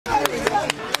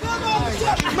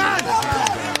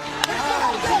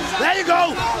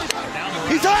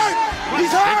He's hurt!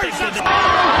 He's hurt!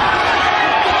 Wow,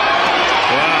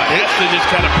 Gesta just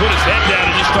kind of put his head down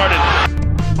and just started.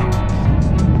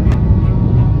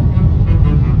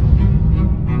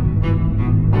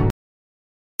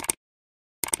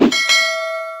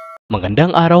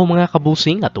 Magandang araw mga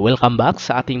kabusing at welcome back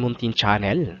sa ating munting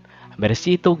channel.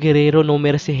 Mercito Guerrero no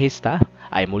Mercy Gesta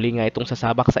ay muli nga itong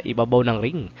sasabak sa ibabaw ng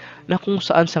ring na kung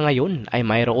saan sa ngayon ay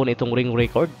mayroon itong ring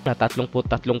record na 33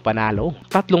 panalo,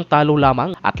 3 talo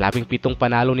lamang at 17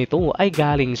 panalo nito ay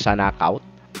galing sa knockout.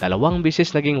 2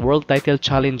 beses naging world title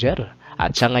challenger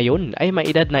at siya ngayon ay may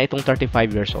edad na itong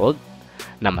 35 years old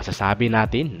na masasabi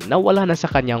natin na wala na sa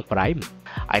kanyang prime.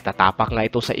 Ay tatapak nga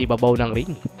ito sa ibabaw ng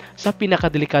ring sa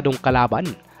pinakadelikadong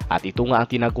kalaban at ito nga ang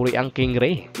tinaguriang King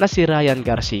Ray na si Ryan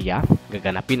Garcia.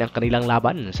 Gaganapin ang kanilang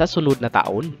laban sa sunod na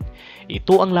taon.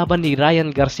 Ito ang laban ni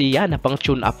Ryan Garcia na pang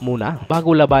tune up muna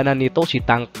bago labanan nito si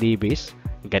Tank Davis.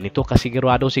 Ganito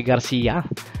kasigurado si Garcia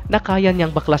na kaya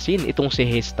niyang baklasin itong si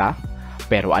Gesta,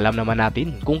 pero alam naman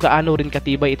natin kung gaano rin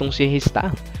katibay itong si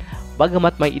Gesta.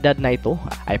 Bagamat may edad na ito,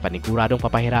 ay paniguradong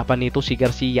papahirapan nito si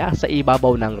Garcia sa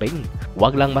ibabaw ng ring.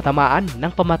 Huwag lang matamaan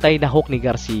ng pamatay na hook ni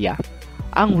Garcia.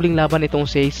 Ang huling laban nitong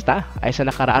si Gesta ay sa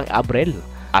nakaraang Abril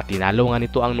at tinalo nga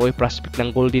nito ang Noy prospect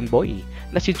ng Golden Boy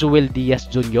na si Joel Diaz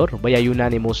Jr. via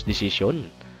unanimous decision.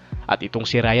 At itong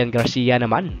si Ryan Garcia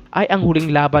naman ay ang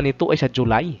huling laban nito ay sa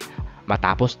July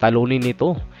matapos talunin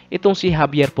nito itong si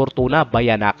Javier Fortuna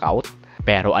via knockout.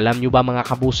 Pero alam nyo ba mga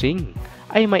kabusing,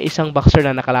 ay may isang boxer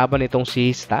na nakalaban itong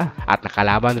si Gesta at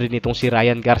nakalaban rin itong si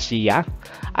Ryan Garcia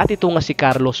at ito nga si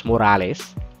Carlos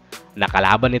Morales.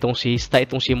 Nakalaban itong si Gesta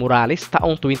itong si Morales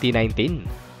taong 2019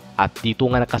 at dito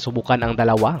nga nakasubukan ang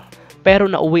dalawa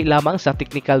pero nauwi lamang sa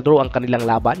technical draw ang kanilang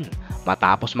laban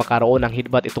matapos makaroon ng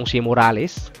headbutt itong si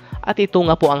Morales. At ito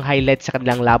nga po ang highlight sa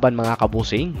kanilang laban mga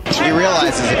kabusing. He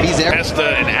realizes if he's ever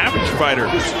Gesta, an average fighter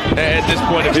at this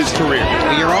point of his career.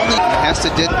 you're only has to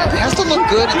look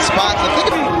good in spots. I think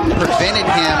it prevented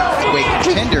him to a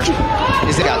contender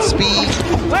is he got speed,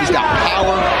 he's got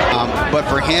power, but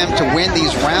for him to win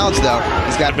these rounds though,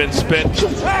 he's got Been spent,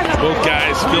 both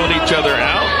guys filling each other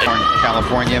out.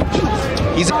 California.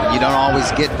 You don't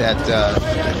always get that the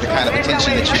kind of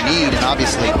attention that you need, and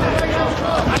obviously a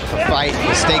fight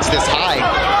with stakes this high.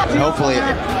 And hopefully,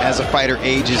 as a fighter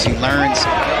ages, he learns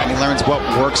what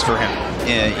works for him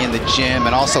in the gym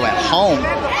and also at home.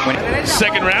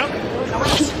 Second round.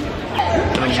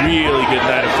 A really good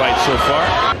night of fights so far.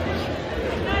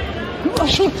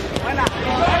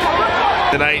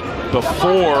 The night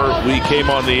before we came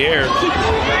on the air.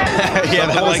 Yeah,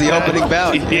 that was the opening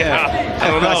bout. Yeah. I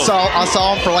don't know. I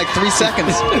saw him for like 3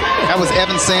 seconds. That was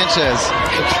Evan Sanchez.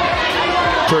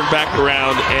 Turned back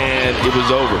around and it was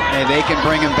over. And they can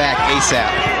bring him back ASAP.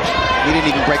 He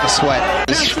didn't even break a sweat.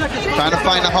 Just trying to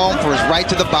find a home for his right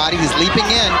to the body. He's leaping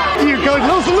in. Here, Coach,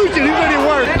 no solution. He's ready to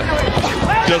work.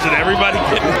 Doesn't everybody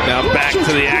get now back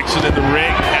to the action in the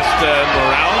ring? Gesta and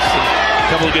Morales. And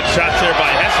a couple of good shots there by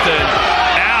Gesta.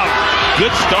 Now,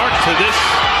 good start to this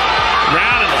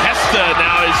round. And Gesta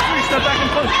now is.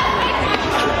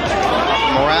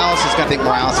 Morales is going to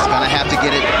have to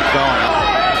get it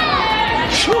going.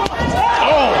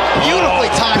 Oh,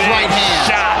 Beautifully timed big right hand.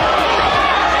 shot.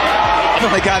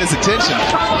 Definitely got his attention.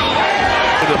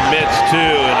 To the midst too,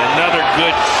 and another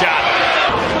good shot.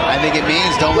 I think it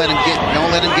means don't let him get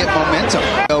momentum.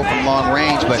 Go from long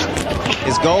range, but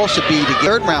his goal should be to get.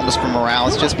 Third round was for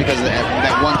Morales just because of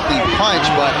that one clean punch,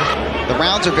 but the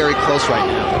rounds are very close right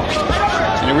now.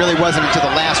 And it really wasn't until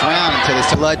the last round until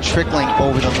there's blood trickling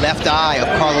over the left eye of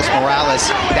Carlos Morales.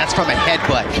 That's from a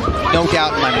headbutt, no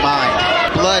doubt in my mind.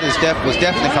 Blood was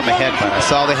definitely from a headbutt. I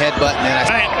saw the headbutt and then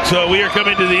So we are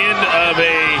coming to the end of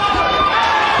a.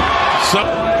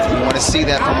 You want to see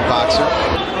that from a boxer.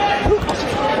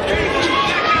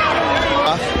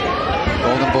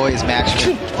 Golden Boy is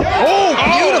matching. Oh,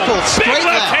 beautiful straight big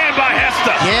left left. hand by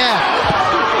Gesta.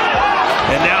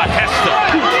 Yeah. And now Gesta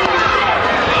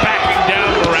backing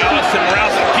down Morales, and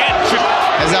Morales again.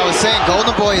 As I was saying,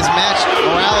 Golden Boy has matched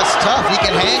Morales tough. He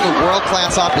can hang with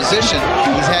world-class opposition.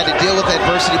 He's had to deal with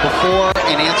adversity before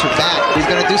and answer back. He's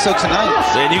going to do so tonight.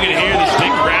 And you can hear this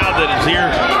big crowd that is here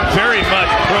very much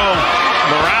pro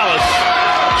Morales,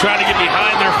 trying to get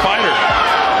behind their fighter.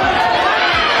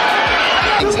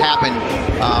 Things happen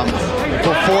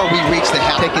before we reach the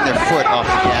half, taking their foot off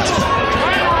the gas.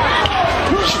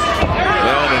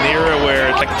 Well, in an era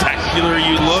where spectacular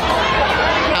you look.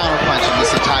 Counter-punching this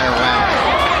entire round.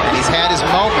 And he's had his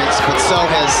moments, but so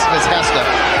has Gesta.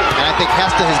 And I think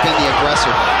Gesta has been the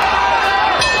aggressor.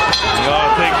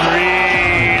 Oh, things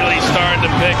really starting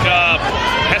to pick up.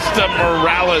 Gesta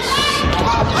Morales.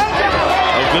 Oh,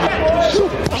 good.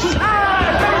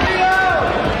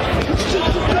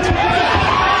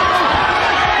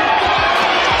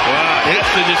 Wow,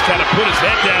 Gesta just kind of put his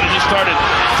head down and just started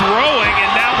throwing,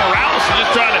 and now Morales is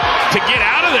just trying to get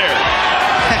out of there.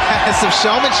 Some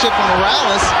showmanship from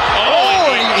Morales.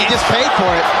 Oh, he just paid for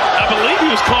it. I believe he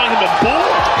was calling him a bull.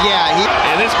 Yeah,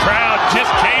 and this crowd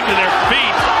just came to their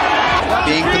feet.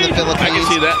 Being from the Philippines, I can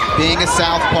see that. Being a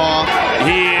southpaw.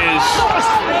 He is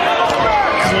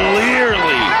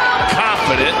clearly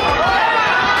confident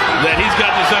that he's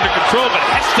got this under control, but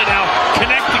Gesta now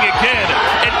connecting again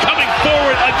and coming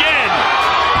forward again.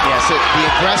 Yes, the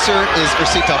aggressor is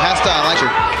Mercito. Gesta, I like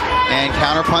her. And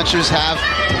counterpunchers have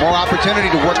more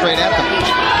opportunity to work right at them.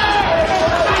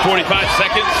 45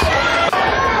 seconds.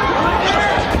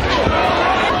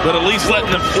 But at least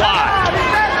letting them fly.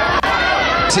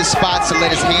 His spots to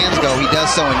let his hands go. He does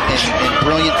so in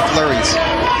brilliant flurries.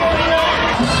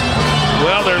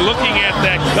 Well, they're looking at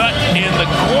that cut in the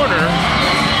corner,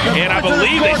 and I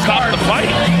believe they stopped the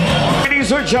fight.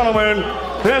 Ladies and gentlemen,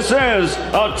 this is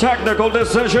a technical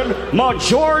decision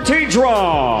majority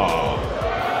draw.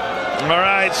 All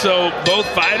right, so both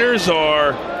fighters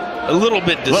are a little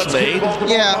bit dismayed.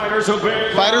 Yeah,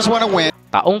 fighters want to win.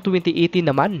 Taong 2018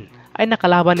 naman ay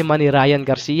nakalaban ni Ryan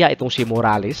Garcia itong si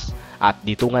Morales, at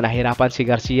dito nga nahirapan si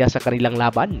Garcia sa kanilang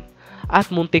laban at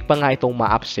muntik pa nga itong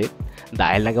ma-upset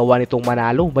dahil nagawa nitong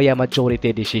manalo via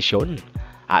majority decision.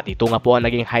 At ito nga po ang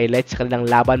naging highlight sa kanilang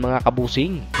laban, mga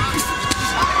kabusing.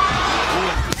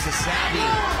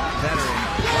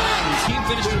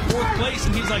 Finished in 4th place,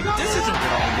 and he's like, this isn't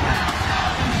good all yet.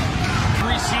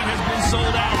 Free seat has been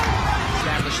sold out.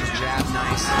 Establishes jab,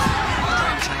 nice.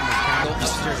 Trying to time his counter.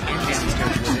 Upstairs and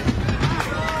downstairs with it.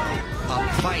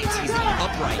 Fights, he's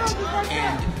upright,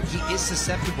 and he is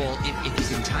susceptible if he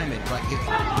can time it. But if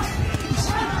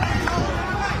he's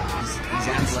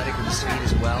athletic with his speed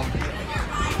as well.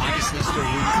 Obviously, still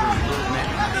room for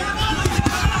improvement.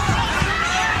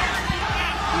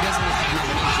 He doesn't have to do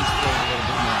the nation's floor a little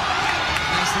bit more.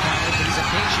 But he's a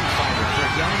patient fighter. For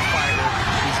a young fighter,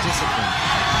 he's disciplined.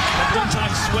 But one-time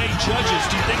sway judges.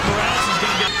 Do you think Morales is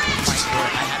going to get fight for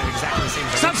it? I had it exactly the same.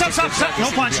 Stop.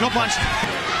 No punch.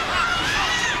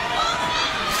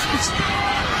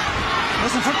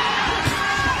 Listen for...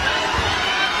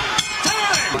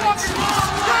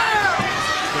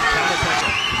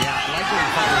 Yeah, I like when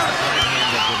fighters that right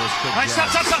hand up with those quick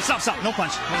jabs. Stop. No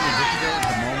punch. At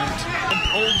the moment.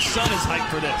 Old son is hyped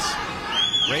for this.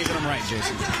 Raising them right,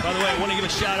 Jason. By the way, I want to give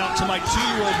a shout out to my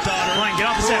 2-year-old daughter. Ryan, get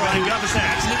off the set, Ryan. Get off the set.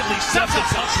 Accidentally stepped it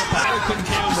up. The fighter couldn't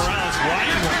KO Morales.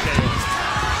 Ryan won't KO.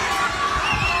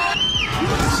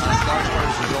 Large part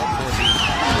of his result for his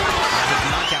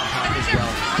knockout power as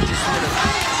well. Just sort of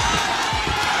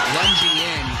lunging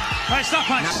in. All right, stop,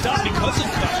 punch. Stop because of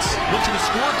cuts. Went to the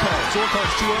scorecard.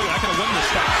 Scorecard's too early. I could have won this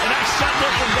fight. A nice shot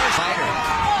there from Garcia.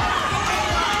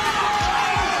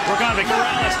 Work on Victor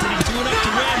Morales. Did he do enough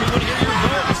to win? We want to hear your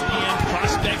vote. And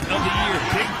prospect of the year.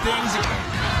 Big things. Not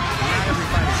every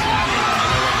fight is going to be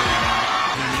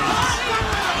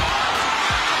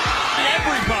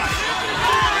everybody.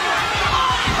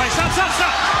 All right,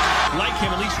 stop. Like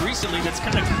him, at least recently, that's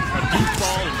kind of a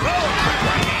goofball and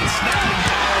right hand snapping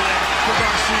power there for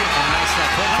Garcia. Nice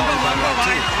that football by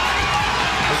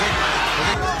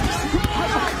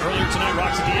Earlier tonight,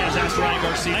 Roxy Diaz asked Ryan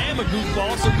Garcia, I am a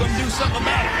goofball, so come do something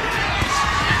about it.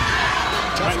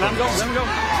 All right, let him go.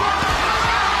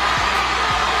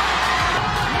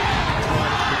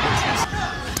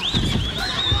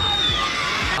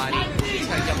 He's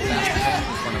got a double basketball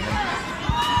in front of him.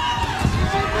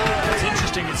 It's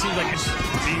interesting. It seems like it's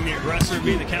being the aggressor,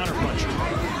 being the counterpuncher.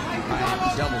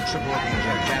 Double, triple up in the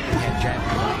jab and head, jab,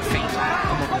 feint.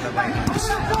 Come up with a right hand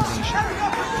combination.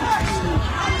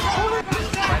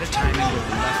 Try to time it with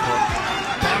the left hook.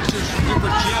 Boxers from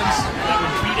different gyms that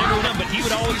would beat everyone, but he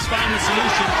would always find the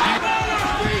solution.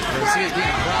 Garcia's being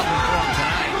a problem for him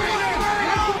tonight.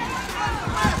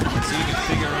 Let's see if he can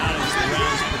figure out as the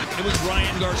rounds. It was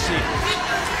Ryan Garcia.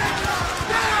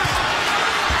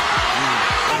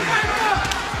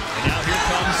 And now here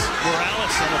comes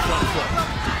Morales on the front foot.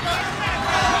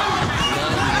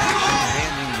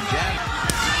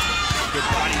 Good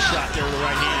body shot there with the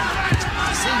right hand.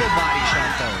 Single body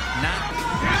shot though, not a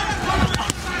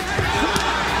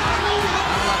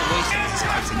lot of waste in these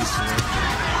fights in this career.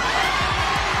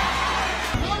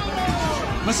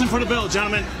 Listen for the bell,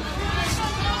 gentlemen.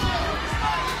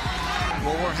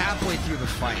 Well, we're halfway through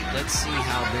the fight. Let's see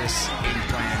how this game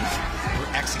plan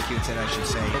executes it, I should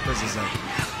say. Lopez is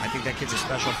I think that kid's a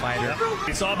special fighter.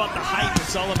 It's all about the hype.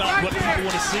 It's all about what people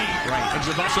want to see. Right.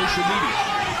 It's about social media.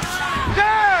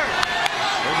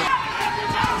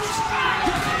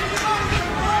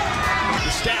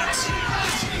 stats.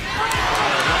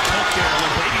 Left hook there, a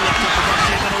baby left hook for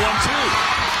Garcia, then a 1-2.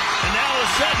 And now all of a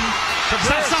sudden,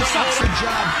 stop. Good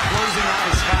job closing out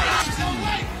his fight.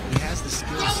 He has the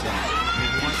skill set. He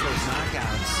wants those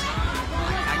knockouts.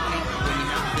 I think when you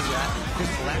have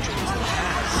physical attributes that he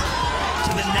has.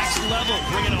 To the next level,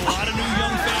 bringing a lot of new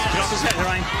young fans. Get off his head,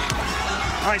 Ryan.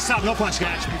 All right, stop. No punch,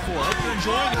 guys. Before. Hope you're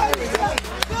enjoying it.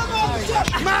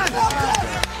 Come on!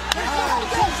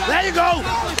 There you go!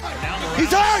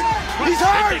 He's hurt! He's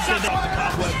hurt! Off the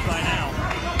cobweb by now.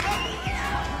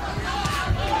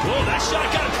 Whoa, that shot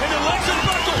got him in the legs and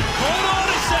buckle. Hold on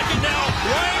a second now.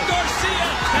 Ryan Garcia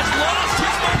has lost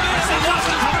his momentum.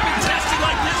 He's never been tested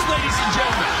like this, ladies and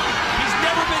gentlemen. He's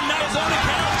never been knocked his own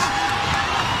accounts.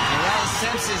 Morales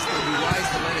senses it would be wise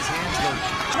to let his hands go.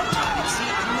 You see,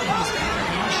 I don't know if it was a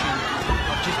combination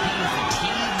of just being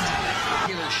fatigued.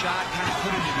 Regular shot kind of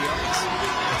put him to the ice.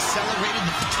 Accelerated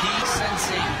the fatigue,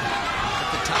 sensing at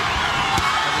the top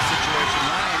of the situation.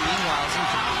 Ryan, meanwhile, seems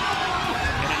to...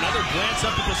 And another glance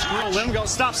up at the screen. Let him go.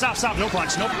 Stop. No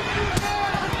punch. No. Morales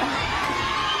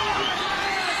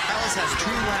has 2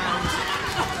 rounds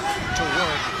to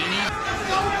work. He needs to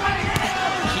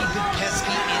keep the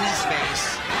pesky in his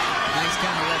face. Nice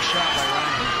kind of left shot by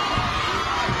Ryan.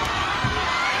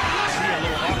 See a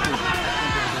little awkward.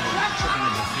 Tripping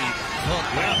to the feet. Hook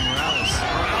by Morales.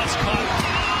 Morales caught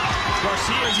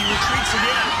Garcia as he retreats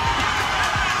again.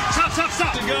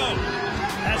 Stop. To go.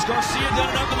 Has Garcia done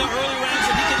enough in the early rounds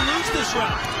that he can lose this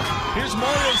round? Here's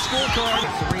Mario's scorecard.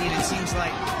 3, and it seems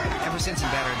like ever since and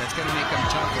better, that's going to make him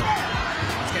tougher.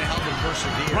 It's going to help him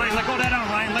persevere. Ryan, let go of that arm,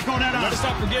 Ryan. Let go of that arm. Let's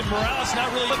not forget Morales not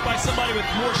really looked by somebody with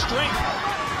more strength.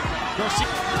 Garcia.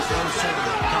 Those sort of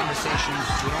conversations,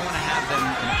 we don't want to have them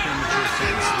in a premature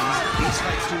sense. These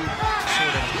fights do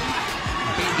sort of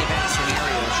big event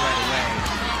scenarios right away.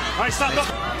 All right, stop.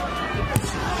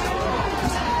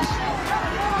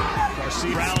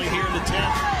 Garcia rally here in the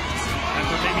 10th.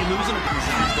 After maybe losing a few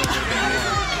rounds, though, a little bit more.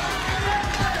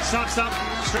 Stop.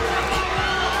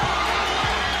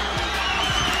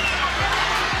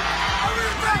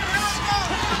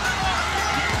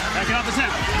 Backing off his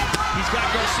head. He's got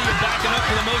Garcia backing up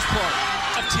for the most part.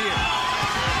 Left here.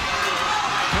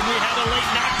 Can we have a late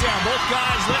knockdown? Both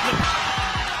guys letting them...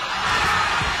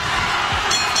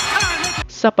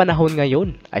 Sa panahon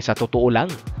ngayon ay sa totoo lang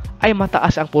ay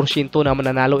mataas ang porsyento na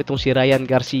mananalo itong si Ryan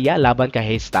Garcia laban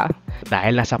kay Gesta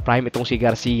dahil nasa prime itong si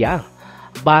Garcia.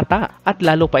 Bata at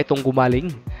lalo pa itong gumaling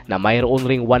na mayroon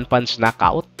ring one-punch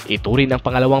knockout. Ito rin ang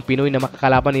pangalawang Pinoy na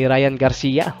makakalaban ni Ryan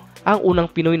Garcia. Ang unang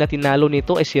Pinoy na tinalo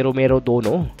nito ay si Romero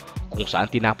Dono kung saan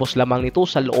tinapos lamang nito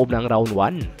sa loob ng round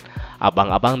 1.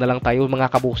 Abang-abang na lang tayo mga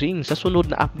kabusing sa sunod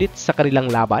na update sa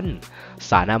kanilang laban.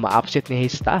 Sana ma-upset ni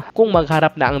Gesta kung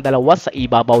magharap na ang dalawa sa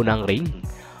ibabaw ng ring.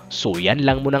 So yan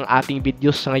lang muna ang ating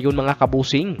videos sa ngayon mga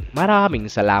kabusing.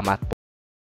 Maraming salamat po.